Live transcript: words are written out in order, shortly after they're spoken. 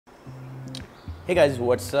Hey guys,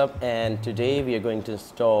 what's up? And today we are going to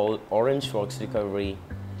install OrangeFox Recovery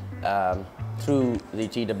through the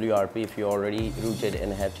TWRP. If you're already rooted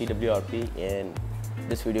and have TWRP, and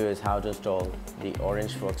this video is how to install the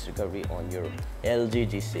OrangeFox Recovery on your LG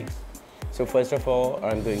G6. So first of all,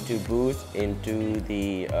 I'm going to boot into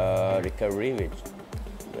the recovery, which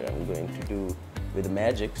I'm going to do with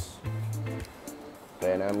Magisk.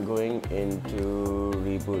 Then I'm going into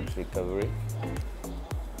reboot recovery.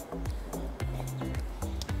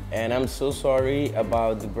 And I'm so sorry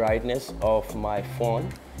about the brightness of my phone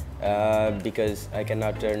because I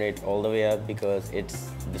cannot turn it all the way up because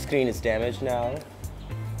the screen is damaged now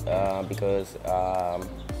because I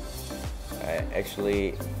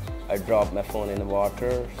dropped my phone in the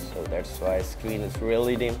water, so that's why the screen is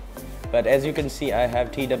really dim. But as you can see, I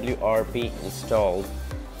have TWRP installed.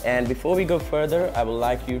 And before we go further, I would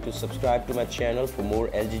like you to subscribe to my channel for more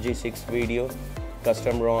LG G6 video,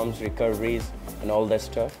 custom ROMs, recoveries, and all that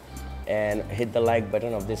stuff, and hit the like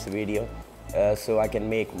button of this video so I can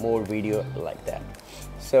make more video like that.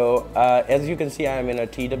 So as you can see, I'm in a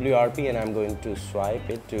TWRP and I'm going to swipe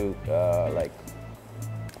it to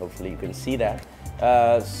hopefully you can see that,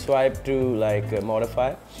 swipe to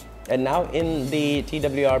modify. And now in the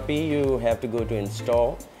TWRP you have to go to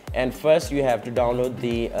install, and first you have to download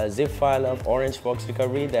the zip file of OrangeFox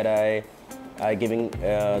Recovery that I giving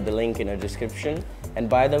the link in the description. And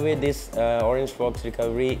by the way, this OrangeFox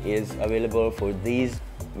Recovery is available for these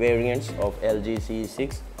variants of LG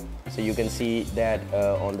G6, so you can see that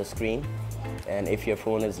on the screen, and if your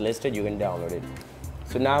phone is listed you can download it.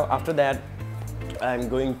 So now after that I'm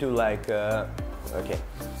going to okay,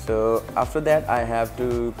 so after that I have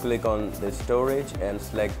to click on the storage and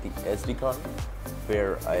select the SD card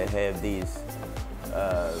where I have these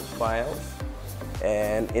files.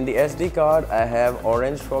 And in the SD card, I have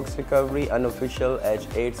OrangeFox Recovery unofficial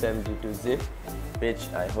H872 zip, which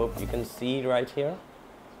I hope you can see right here.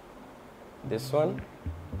 This one,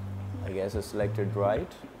 I guess is selected right.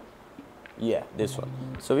 Yeah, this one.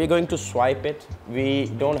 So we're going to swipe it.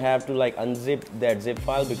 We don't have to unzip that zip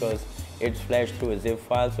file because it's flashed through a zip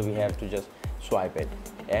file, so we have to just swipe it.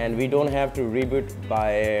 And we don't have to reboot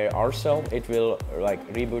by ourselves. It will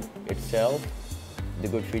reboot itself. The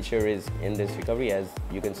good feature is in this recovery, as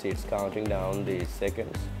you can see, it's counting down the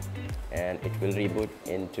seconds and it will reboot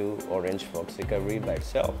into OrangeFox Recovery by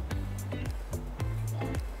itself.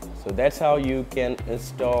 So that's how you can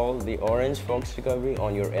install the OrangeFox Recovery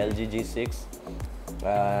on your LG G6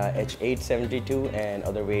 H872 and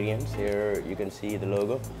other variants. Here you can see the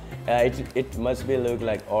logo. It must be look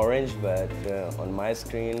like orange, but on my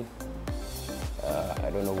screen I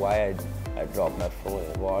don't know why I dropped my phone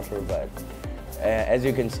in the water, but as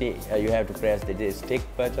you can see, you have to press the stick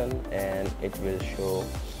button and it will show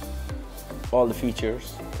all the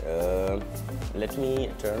features. Let me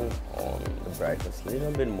turn on the brightness a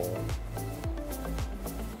little bit more.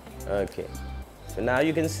 Okay, so now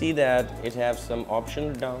you can see that it has some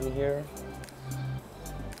options down here,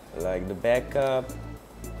 like the backup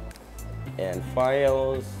and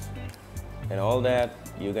files and all that.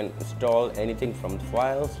 You can install anything from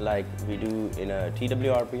files like we do in a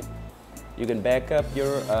TWRP. You can back up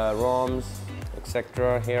your ROMs,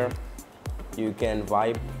 etc. here. You can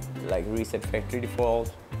wipe, reset factory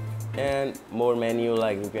default, and more menu,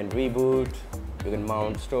 you can reboot, you can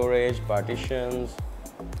mount storage, partitions,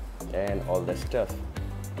 and all that stuff.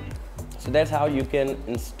 So that's how you can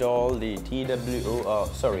install the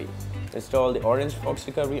install the OrangeFox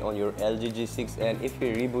Recovery on your LG G6. And if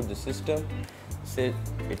you reboot the system,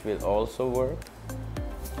 it will also work.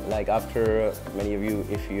 After many of you,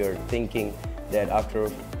 if you're thinking that after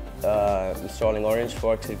installing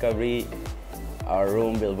OrangeFox Recovery our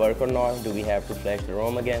ROM will work or not, do we have to flash the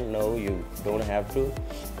ROM again? No, you don't have to,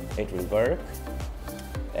 it will work.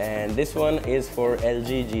 And this one is for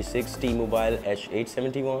LG G6 T-Mobile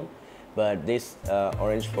H871, but this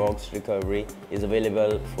OrangeFox Recovery is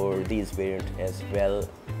available for these variants as well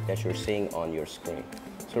that you're seeing on your screen.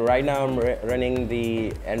 So right now I'm running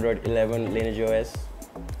the Android 11 Lineage OS,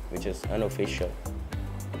 which is unofficial,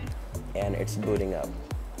 and it's booting up.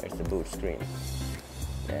 It's the boot screen,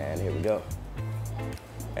 and here we go.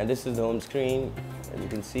 And this is the home screen, as you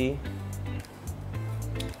can see.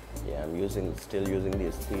 Yeah, I'm still using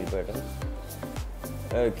these 3 buttons.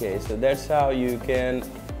 Okay, so that's how you can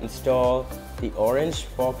install the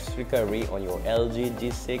OrangeFox Recovery on your LG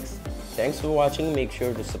G6. Thanks for watching. Make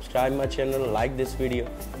sure to subscribe my channel, like this video,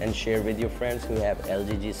 and share with your friends who have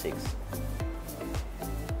LG G6.